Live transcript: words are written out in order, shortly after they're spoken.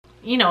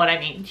you know what I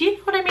mean. Do you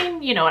know what I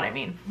mean? You know what I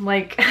mean.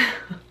 Like,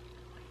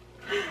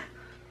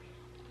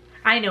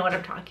 I know what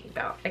I'm talking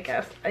about, I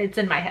guess. It's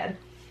in my head.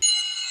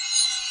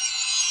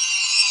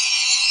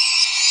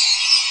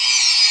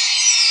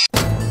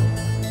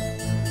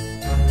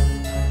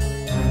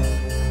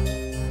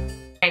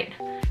 Right.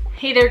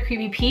 Hey there,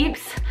 creepy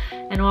peeps,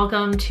 and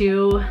welcome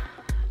to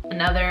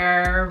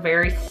another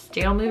very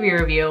stale movie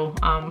review.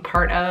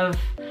 Part of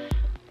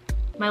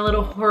my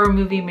little horror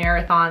movie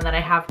marathon that I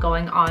have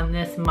going on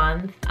this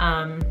month,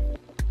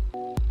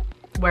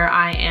 where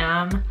I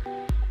am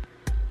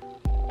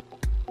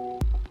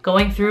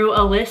going through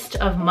a list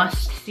of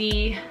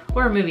must-see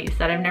horror movies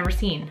that I've never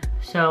seen.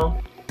 So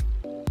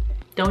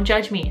don't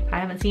judge me. I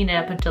haven't seen it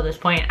up until this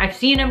point. I've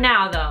seen them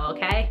now though,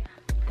 okay?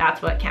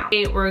 That's what counts.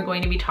 Today we're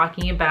going to be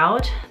talking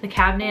about The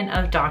Cabinet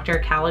of Dr.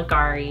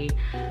 Caligari,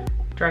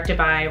 directed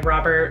by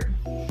Robert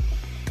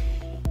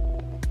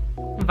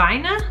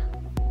Vina?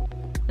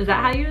 Is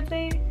that how you would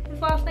say his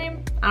last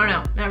name? I don't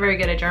know, not very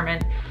good at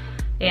German.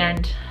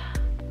 And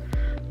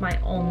my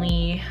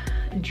only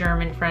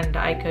German friend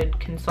I could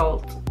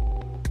consult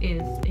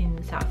is in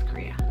South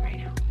Korea right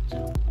now,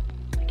 so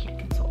I can't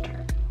consult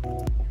her.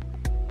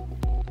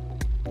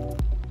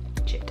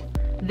 Shit.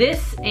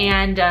 This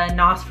and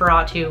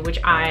Nosferatu, which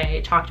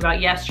I talked about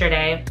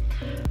yesterday,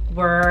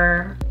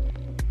 were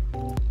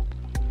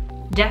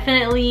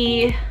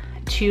definitely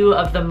two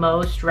of the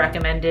most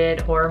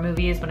recommended horror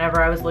movies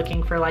whenever I was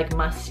looking for like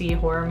must-see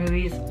horror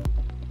movies.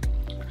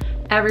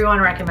 Everyone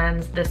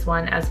recommends this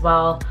one as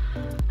well,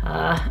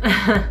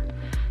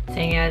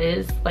 saying it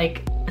is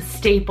like a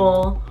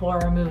staple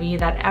horror movie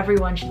that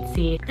everyone should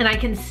see. And I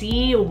can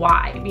see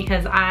why,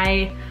 because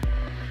I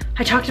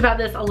talked about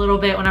this a little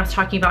bit when I was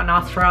talking about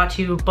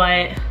Nosferatu,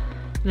 but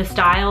the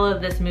style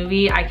of this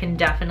movie I can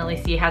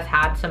definitely see has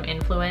had some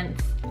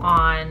influence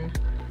on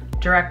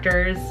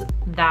directors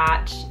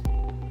that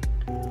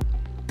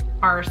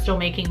are still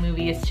making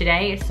movies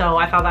today. So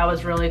I thought that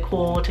was really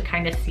cool to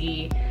kind of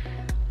see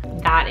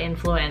that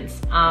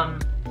influence.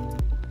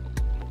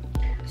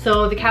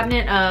 So The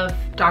Cabinet of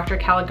Dr.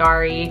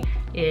 Caligari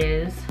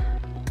is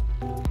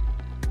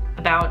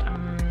about,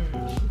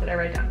 did I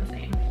write down his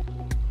name?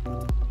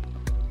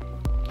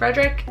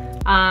 Frederick,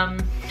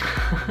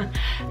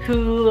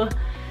 who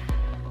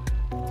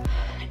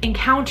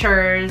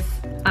encounters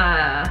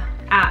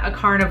at a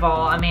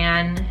carnival a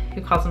man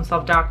who calls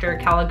himself Dr.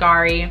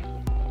 Caligari.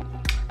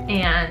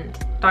 And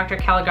Dr.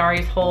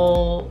 Caligari's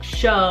whole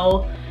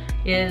show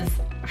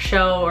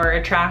or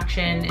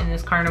attraction in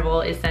this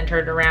carnival is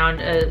centered around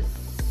a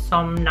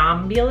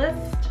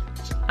somnambulist.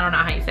 I don't know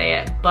how you say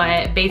it,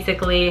 but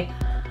basically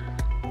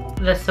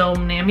the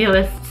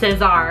somnambulist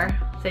Cesar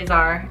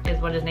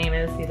is what his name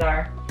is,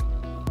 Cesar.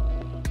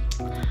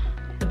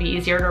 It'd be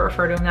easier to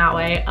refer to him that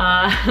way.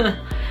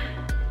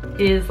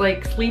 Is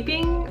like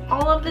sleeping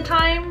all of the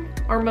time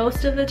or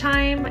most of the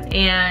time,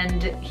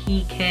 and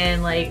he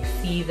can like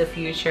see the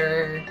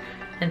future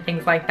and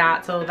things like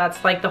that. So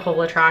that's like the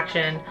whole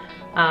attraction.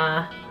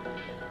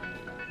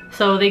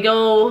 So they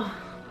go,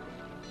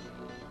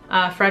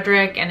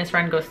 Frederick and his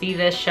friend go see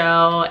this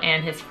show,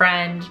 and his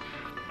friend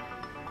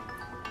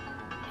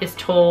is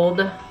told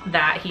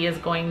that he is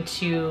going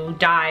to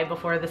die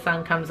before the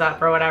sun comes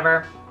up or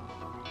whatever.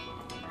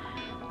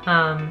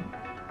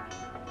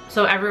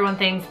 So everyone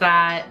thinks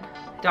that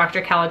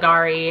Dr.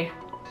 Caligari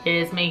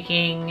is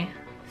making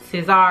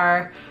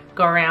Cesar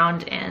go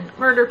around and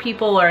murder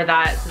people, or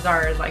that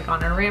Cesar is like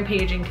on a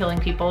rampage and killing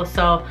people.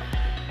 So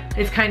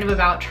it's kind of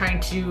about trying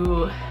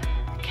to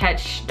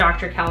catch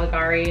Dr.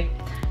 Caligari.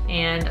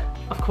 And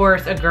of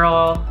course a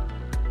girl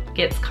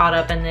gets caught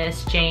up in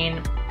this,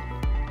 Jane.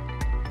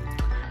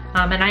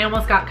 And I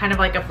almost got kind of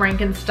like a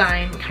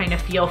Frankenstein kind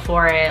of feel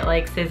for it.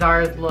 Like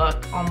Cesar's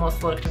look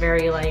almost looked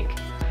very like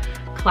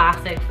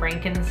classic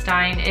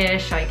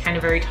Frankenstein-ish, like kind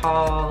of very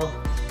tall,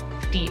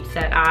 deep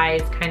set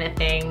eyes kind of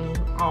thing,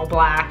 all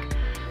black.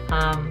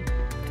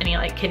 And he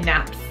like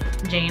kidnaps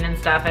Jane and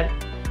stuff. And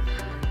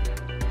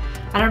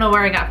I don't know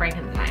where I got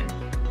Frankenstein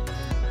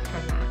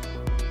from that.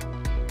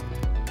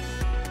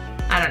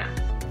 I don't know.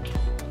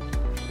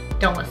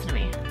 Don't listen to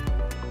me.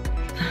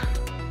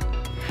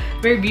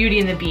 Very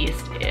Beauty and the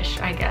Beast-ish,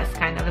 I guess,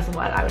 kind of is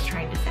what I was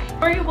trying to say. The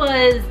story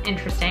was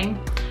interesting.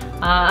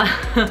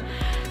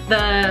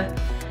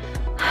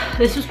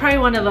 This was probably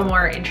one of the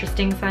more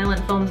interesting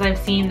silent films I've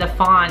seen. The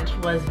font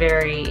was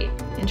very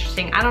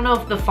interesting. I don't know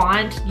if the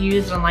font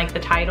used on like the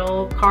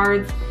title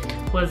cards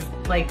was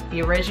like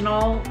the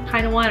original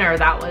kind of one, or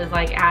that was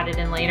like added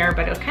in later,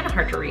 but it was kind of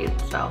hard to read.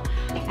 So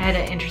I had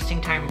an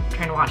interesting time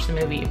trying to watch the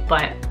movie,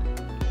 but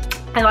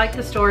I liked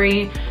the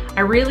story.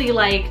 I really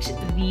liked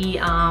the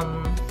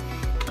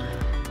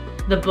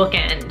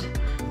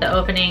bookend, the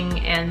opening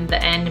and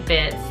the end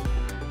bits,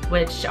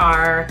 which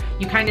are,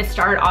 you kind of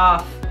start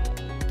off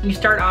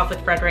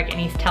with Frederick and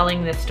he's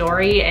telling this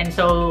story, and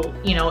so,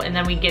 you know, and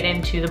then we get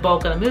into the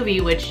bulk of the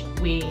movie, which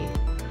we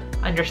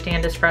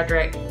understand as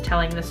Frederick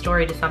telling the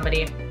story to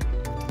somebody.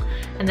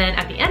 And then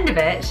at the end of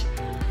it,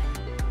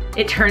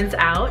 it turns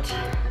out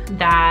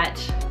that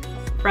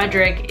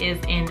Frederick is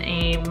in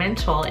a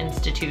mental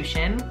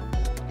institution.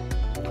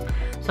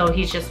 So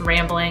he's just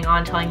rambling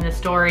on telling the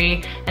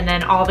story, and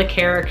then all the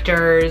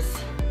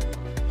characters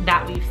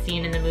that we've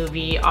seen in the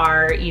movie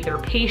are either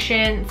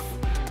patients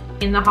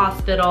in the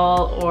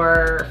hospital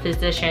or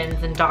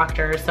physicians and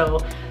doctors. So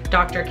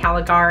Dr.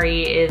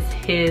 Caligari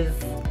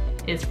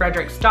is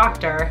Frederick's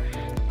doctor,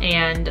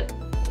 and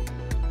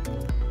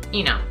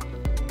you know,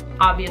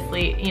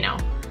 obviously, you know,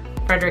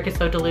 Frederick is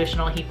so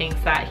delusional, he thinks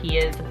that he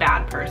is a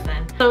bad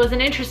person. So it was an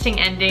interesting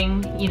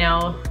ending, you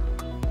know,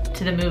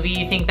 to the movie.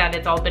 You think that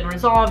it's all been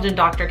resolved and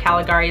Dr.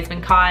 Caligari has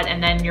been caught,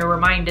 and then you're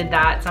reminded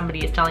that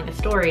somebody is telling a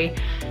story,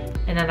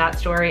 and then that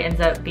story ends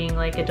up being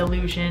like a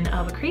delusion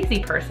of a crazy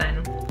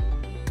person.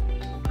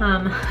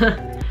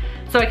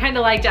 So I kind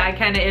of liked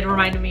it. It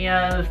reminded me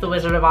of The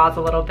Wizard of Oz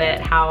a little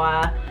bit,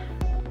 how,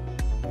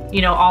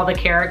 you know, all the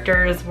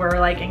characters were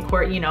like in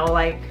court, you know,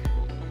 like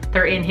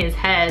they're in his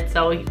head,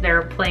 so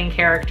they're playing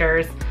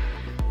characters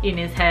in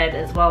his head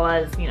as well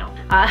as, you know,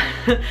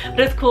 but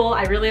it's cool.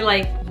 I really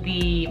like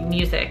the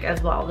music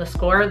as well. The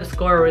score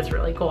was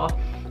really cool.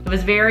 It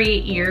was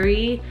very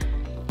eerie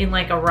in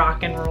like a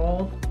rock and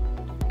roll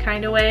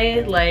kind of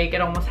way. Like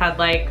it almost had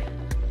like,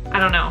 I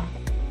don't know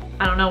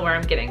where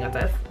I'm going with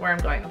this.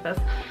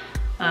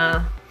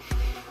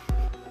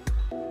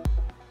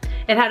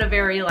 It had a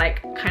very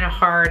like kind of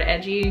hard,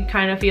 edgy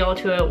kind of feel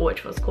to it,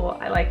 which was cool.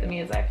 I like the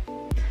music.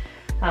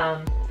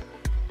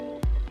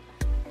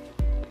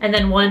 And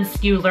then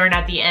once you learn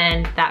at the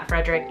end that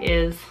Frederick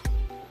is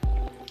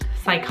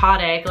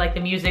psychotic, like the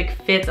music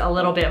fits a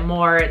little bit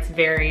more. It's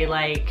very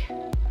like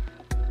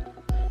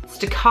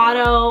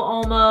staccato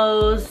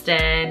almost,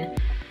 and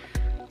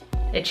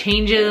it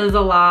changes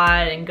a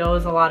lot and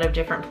goes a lot of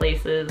different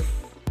places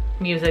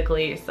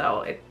musically,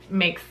 so it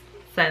makes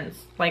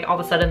sense. Like all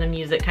of a sudden the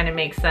music kind of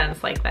makes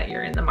sense, like that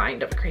you're in the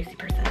mind of a crazy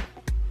person.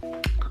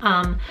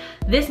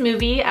 This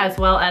movie, as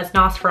well as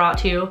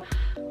Nosferatu,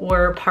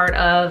 were part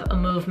of a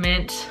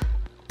movement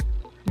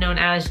known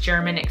as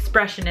German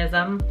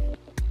Expressionism.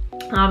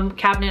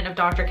 Cabinet of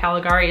Dr.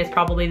 Caligari is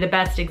probably the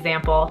best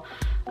example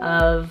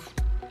of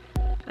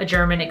a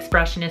German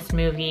Expressionist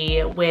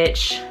movie,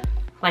 which,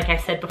 like I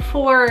said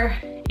before,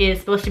 is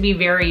supposed to be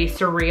very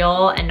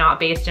surreal and not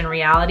based in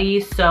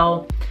reality.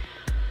 So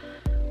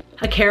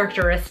a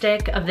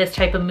characteristic of this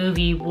type of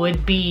movie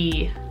would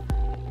be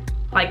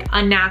like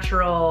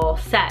unnatural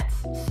sets.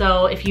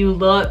 So if you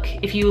look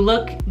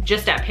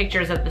just at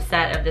pictures of the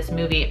set of this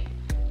movie,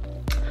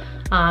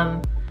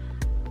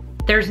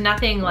 there's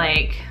nothing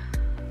like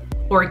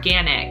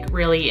organic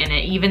really in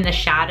it. Even the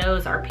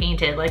shadows are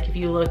painted. Like if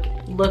you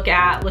look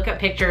at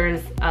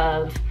pictures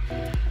of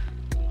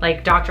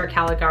like Dr.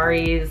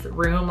 Caligari's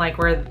room, like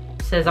where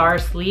Cesar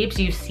sleeps,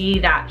 you see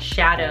that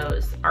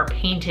shadows are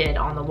painted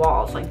on the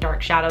walls, like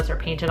dark shadows are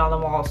painted on the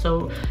walls.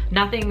 So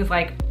nothing's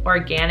like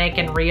organic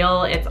and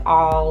real, it's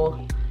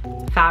all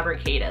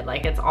fabricated,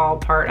 like it's all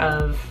part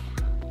of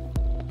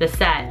the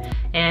set.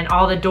 And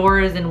all the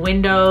doors and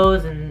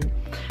windows and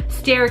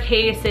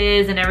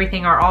staircases and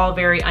everything are all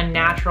very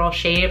unnatural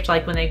shaped.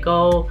 Like when they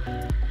go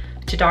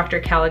to Dr.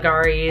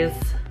 Caligari's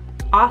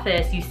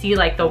office, you see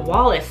like the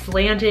wall is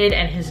slanted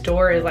and his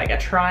door is like a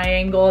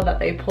triangle that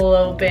they pull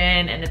open,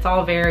 and it's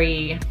all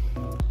very,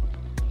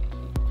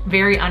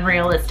 very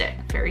unrealistic,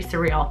 very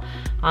surreal.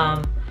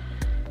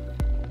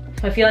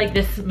 So I feel like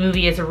this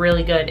movie is a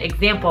really good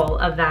example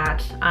of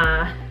that.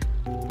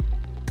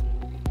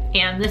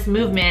 And this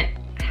movement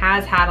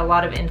has had a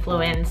lot of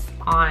influence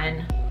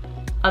on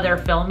other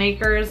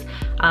filmmakers.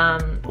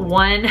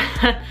 One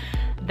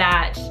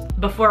that,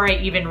 before I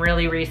even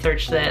really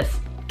researched this,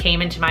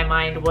 came into my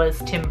mind was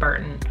Tim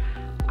Burton.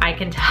 I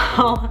can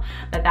tell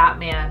that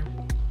man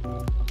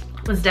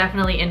was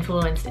definitely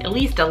influenced at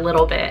least a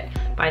little bit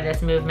by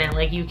this movement.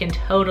 Like you can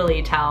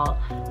totally tell,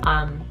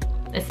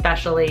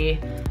 especially,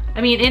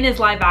 I mean, in his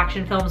live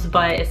action films,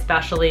 but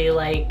especially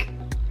like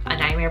A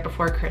Nightmare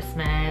Before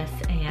Christmas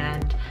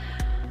and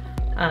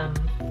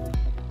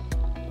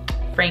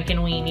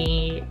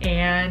Frankenweenie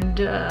and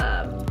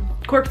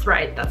Corpse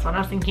Bride. That's what I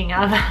was thinking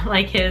of.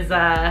 Like his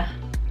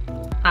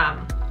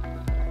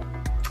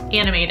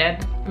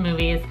animated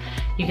movies,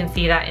 you can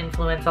see that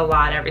influence a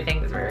lot.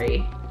 Everything's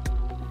very,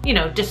 you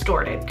know,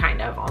 distorted,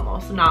 kind of,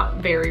 almost, not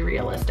very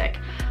realistic.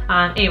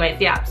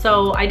 Anyways, yeah,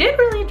 so I did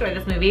really enjoy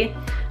this movie.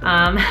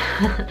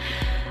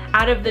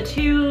 Out of the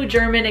two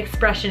German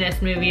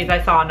Expressionist movies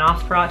I saw,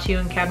 Nosferatu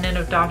and Cabinet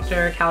of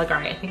Dr.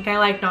 Caligari, I think I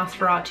like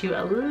Nosferatu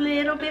a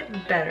little bit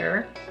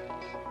better,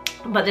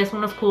 but this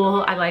one was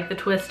cool. I like the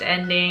twist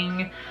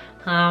ending.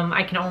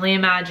 I can only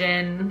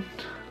imagine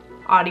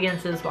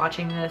audiences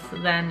watching this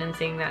then and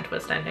seeing that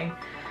twist ending.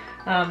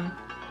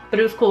 But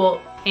it was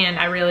cool, and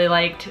I really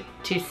liked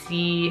to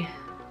see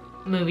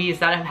movies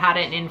that have had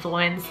an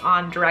influence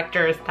on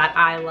directors that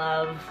I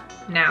love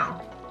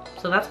now.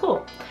 So that's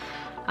cool.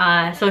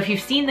 So if you've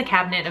seen The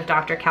Cabinet of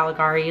Dr.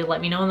 Caligari, let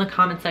me know in the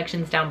comment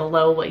sections down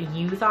below what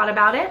you thought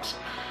about it,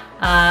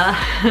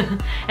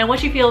 and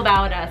what you feel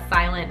about a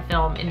silent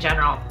film in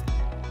general.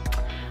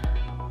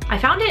 I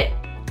found it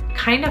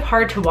kind of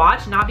hard to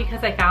watch, not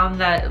because I found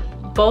that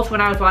both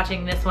when I was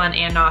watching this one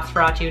and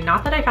Nosferatu,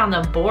 not that I found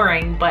them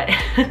boring, but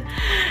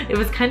it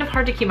was kind of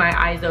hard to keep my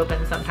eyes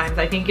open sometimes.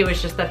 I think it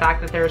was just the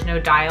fact that there was no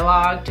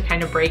dialogue to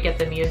kind of break at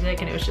the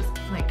music, and it was just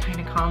like kind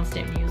of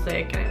constant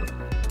music, and it was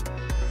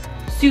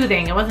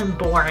soothing. It wasn't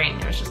boring,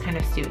 it was just kind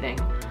of soothing.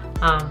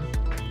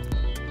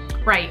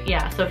 Right,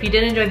 yeah, so if you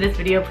did enjoy this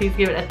video, please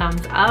give it a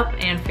thumbs up,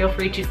 and feel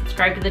free to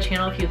subscribe to the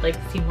channel if you'd like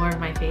to see more of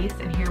my face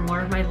and hear more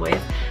of my voice.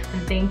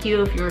 And thank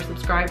you if you're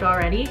subscribed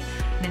already.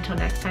 And until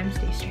next time,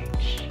 stay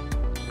strange.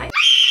 Bye.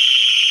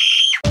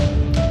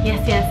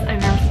 Yes, I've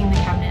never seen the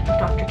cabinet of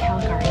Dr.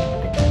 Caligari,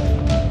 but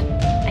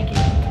I get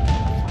it.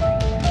 Sorry.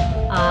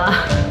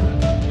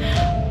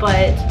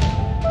 But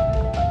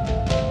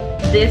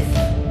this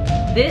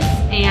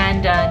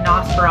and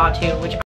Nosferatu, which